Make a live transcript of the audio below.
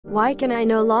Why can I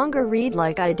no longer read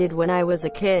like I did when I was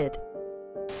a kid?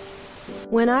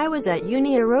 When I was at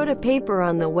uni, I wrote a paper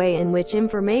on the way in which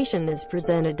information is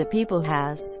presented to people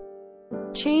has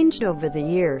changed over the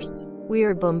years. We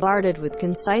are bombarded with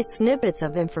concise snippets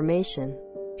of information,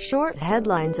 short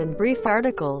headlines and brief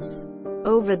articles.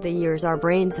 Over the years, our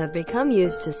brains have become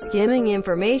used to skimming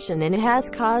information, and it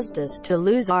has caused us to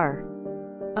lose our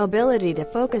ability to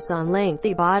focus on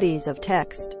lengthy bodies of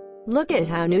text. Look at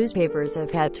how newspapers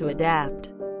have had to adapt.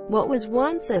 What was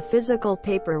once a physical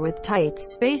paper with tight,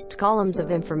 spaced columns of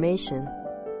information,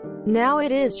 now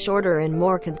it is shorter and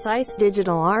more concise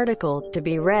digital articles to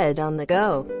be read on the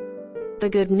go. The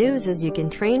good news is you can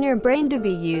train your brain to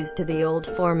be used to the old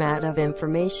format of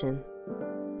information.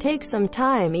 Take some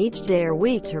time each day or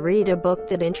week to read a book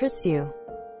that interests you,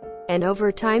 and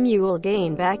over time you will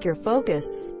gain back your focus.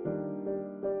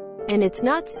 And it's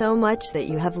not so much that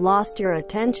you have lost your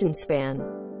attention span,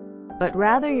 but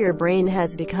rather your brain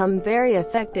has become very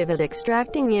effective at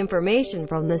extracting information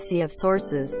from the sea of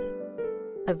sources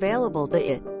available to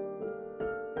it.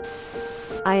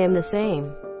 I am the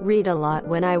same. Read a lot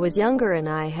when I was younger, and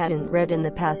I hadn't read in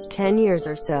the past 10 years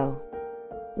or so.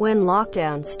 When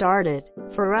lockdown started,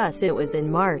 for us it was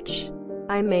in March,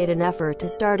 I made an effort to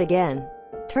start again.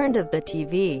 Turned off the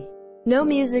TV. No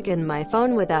music and my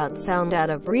phone without sound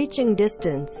out of reaching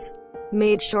distance.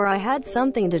 Made sure I had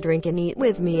something to drink and eat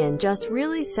with me, and just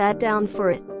really sat down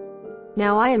for it.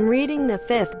 Now I am reading the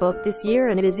 5th book this year,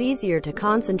 and it is easier to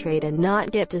concentrate and not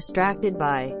get distracted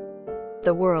by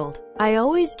the world. I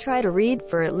always try to read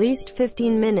for at least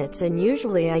 15 minutes, and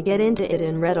usually I get into it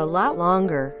and read a lot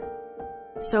longer.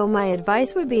 So my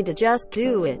advice would be to just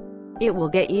do it. It will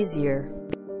get easier.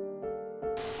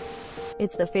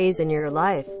 It's the phase in your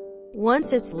life.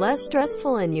 Once it's less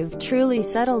stressful and you've truly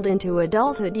settled into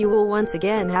adulthood, you will once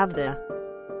again have the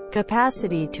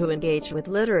capacity to engage with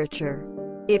literature.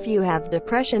 If you have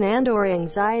depression and/or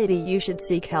anxiety, you should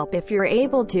seek help if you're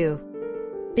able to,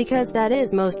 because that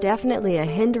is most definitely a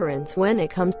hindrance when it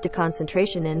comes to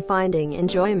concentration and finding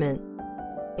enjoyment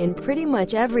in pretty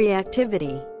much every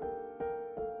activity.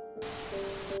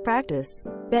 Practice.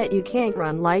 Bet you can't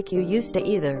run like you used to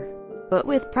either, but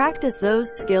with practice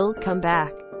those skills come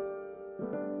back.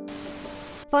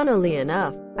 Funnily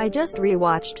enough, I just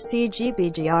rewatched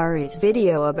CGPGRE's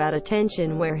video about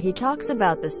attention, where he talks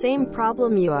about the same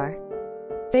problem you are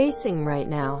facing right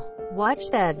now. Watch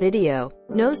that video.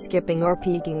 No skipping or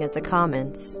peeking at the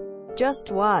comments. Just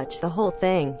watch the whole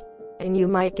thing, and you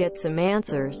might get some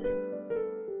answers.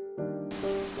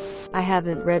 I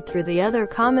haven't read through the other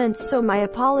comments, so my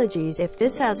apologies if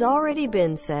this has already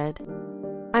been said.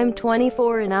 I'm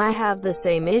 24 and I have the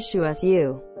same issue as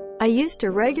you. I used to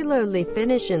regularly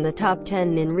finish in the top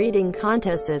 10 in reading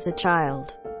contests as a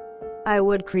child. I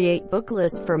would create book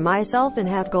lists for myself and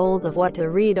have goals of what to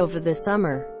read over the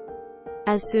summer.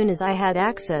 As soon as I had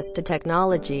access to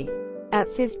technology,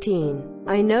 at 15,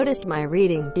 I noticed my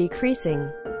reading decreasing.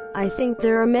 I think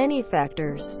there are many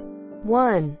factors.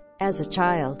 1. As a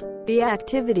child, the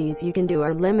activities you can do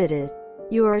are limited.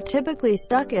 You are typically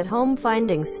stuck at home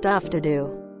finding stuff to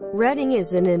do. Reading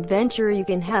is an adventure you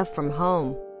can have from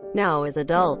home. Now as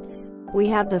adults, we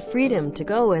have the freedom to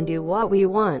go and do what we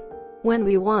want, when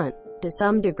we want, to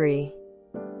some degree.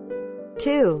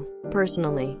 2.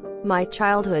 Personally, my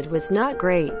childhood was not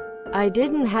great. I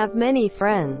didn't have many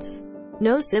friends,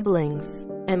 no siblings,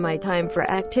 and my time for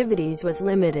activities was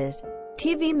limited.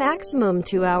 TV maximum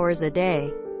 2 hours a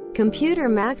day. Computer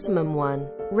maximum 1.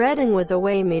 Reading was a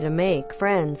way me to make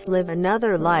friends, live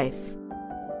another life.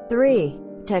 3.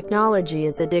 Technology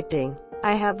is addicting.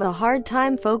 I have a hard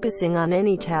time focusing on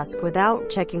any task without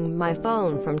checking my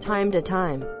phone from time to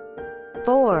time.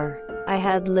 4. I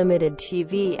had limited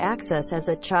TV access as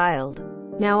a child.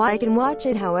 Now I can watch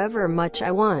it however much I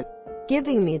want,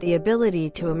 giving me the ability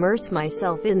to immerse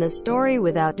myself in the story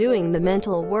without doing the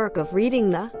mental work of reading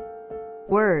the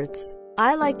words.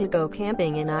 I like to go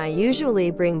camping, and I usually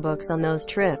bring books on those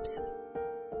trips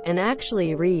and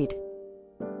actually read.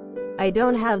 I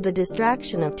don't have the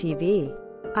distraction of TV.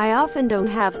 I often don't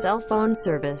have cell phone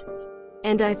service,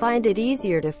 and I find it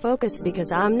easier to focus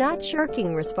because I'm not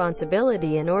shirking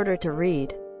responsibility in order to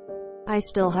read. I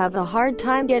still have a hard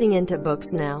time getting into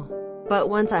books now, but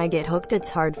once I get hooked, it's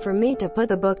hard for me to put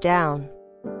the book down.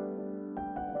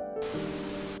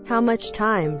 How much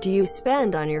time do you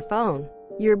spend on your phone?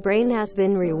 Your brain has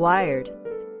been rewired.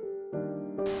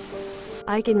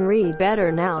 I can read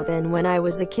better now than when I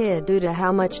was a kid due to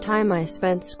how much time I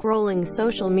spent scrolling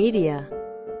social media.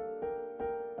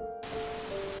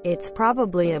 It's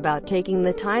probably about taking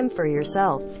the time for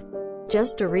yourself,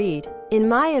 just to read. In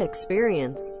my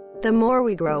experience, the more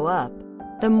we grow up,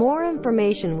 The more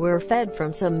information we're fed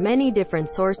from so many different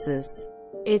sources,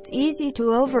 it's easy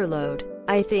to overload.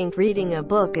 I think reading a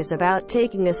book is about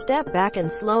taking a step back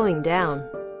and slowing down.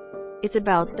 It's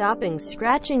about stopping,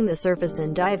 scratching the surface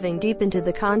and diving deep into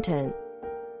the content.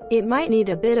 It might need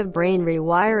a bit of brain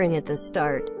rewiring at the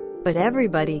start, but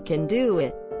everybody can do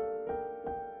it.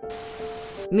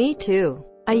 Me too.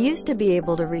 I used to be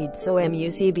able to read so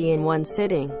much in one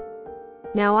sitting.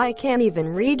 Now I can't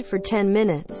even read for 10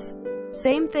 minutes.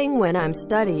 Same thing when I'm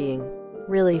studying.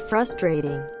 Really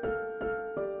frustrating.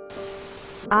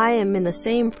 I am in the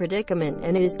same predicament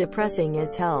and it is depressing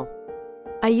as hell.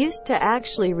 I used to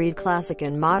actually read classic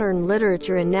and modern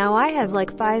literature and now I have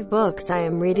like 5 books I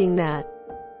am reading that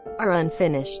are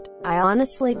unfinished. I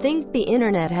honestly think the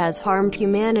internet has harmed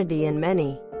humanity in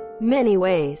many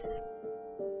ways.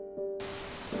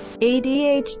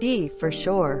 ADHD for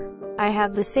sure. I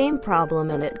have the same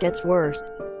problem and it gets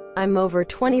worse. I'm over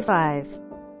 25.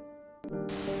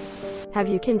 Have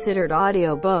you considered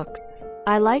audiobooks?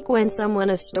 I like when someone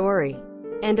of story.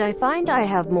 And I find I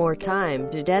have more time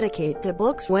to dedicate to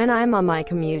books when I'm on my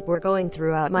commute or going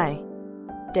throughout my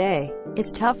day.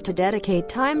 It's tough to dedicate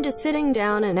time to sitting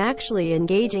down and actually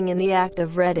engaging in the act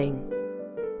of reading,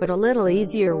 but a little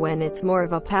easier when it's more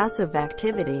of a passive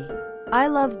activity. I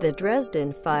love the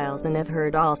Dresden Files and have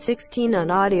heard all 16 on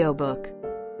audiobook.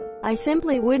 I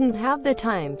simply wouldn't have the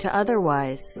time to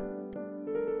otherwise.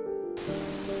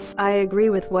 I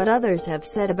agree with what others have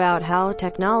said about how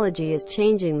technology is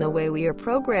changing the way we are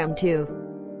programmed to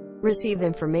receive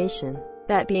information.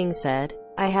 That being said,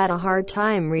 I had a hard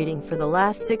time reading for the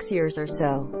last 6 years or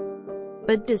so,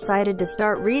 but decided to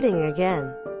start reading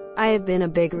again. I have been a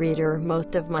big reader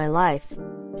most of my life.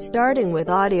 Starting with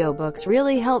audiobooks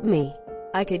really helped me.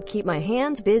 I could keep my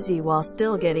hands busy while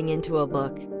still getting into a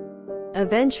book.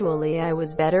 Eventually I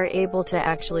was better able to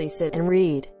actually sit and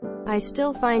read. I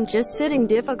still find just sitting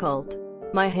difficult.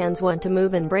 My hands want to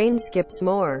move and brain skips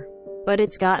more. But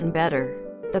it's gotten better.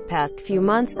 The past few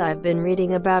months I've been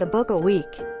reading about a book a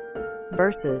week,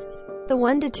 versus the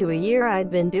 1 to 2 a year I'd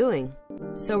been doing.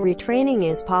 So retraining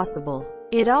is possible.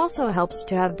 It also helps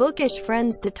to have bookish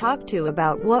friends to talk to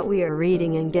about what we are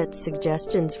reading and get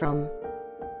suggestions from.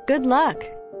 Good luck!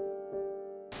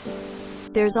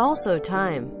 There's also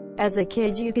time. As a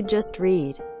kid you could just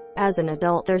read. As an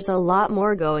adult there's a lot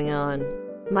more going on.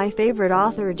 My favorite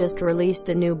author just released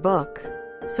a new book.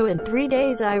 So in 3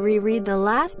 days I reread the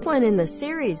last one in the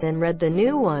series and read the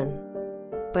new one.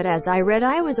 But as I read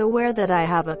I was aware that I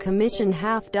have a commission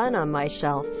half done on my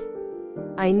shelf.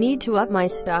 I need to up my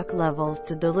stock levels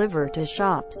to deliver to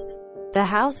shops. The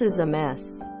house is a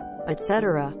mess.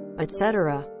 Etc.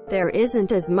 etc. There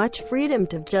isn't as much freedom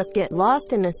to just get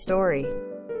lost in a story.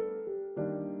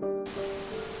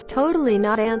 Totally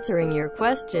not answering your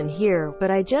question here, but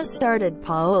I just started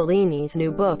Paolini's new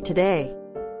book today,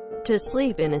 To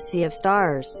Sleep in a Sea of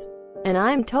Stars, and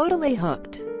I'm totally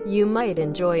hooked. You might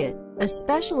enjoy it,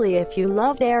 especially if you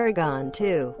loved Aragon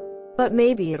too. But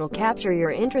maybe it'll capture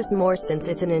your interest more since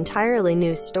it's an entirely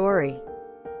new story.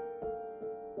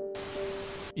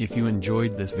 If you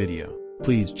enjoyed this video,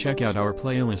 please check out our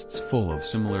playlists full of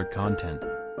similar content.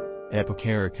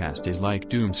 Epicaricast is like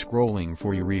doom scrolling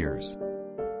for your ears.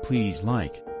 Please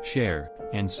like, share,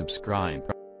 and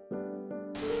subscribe.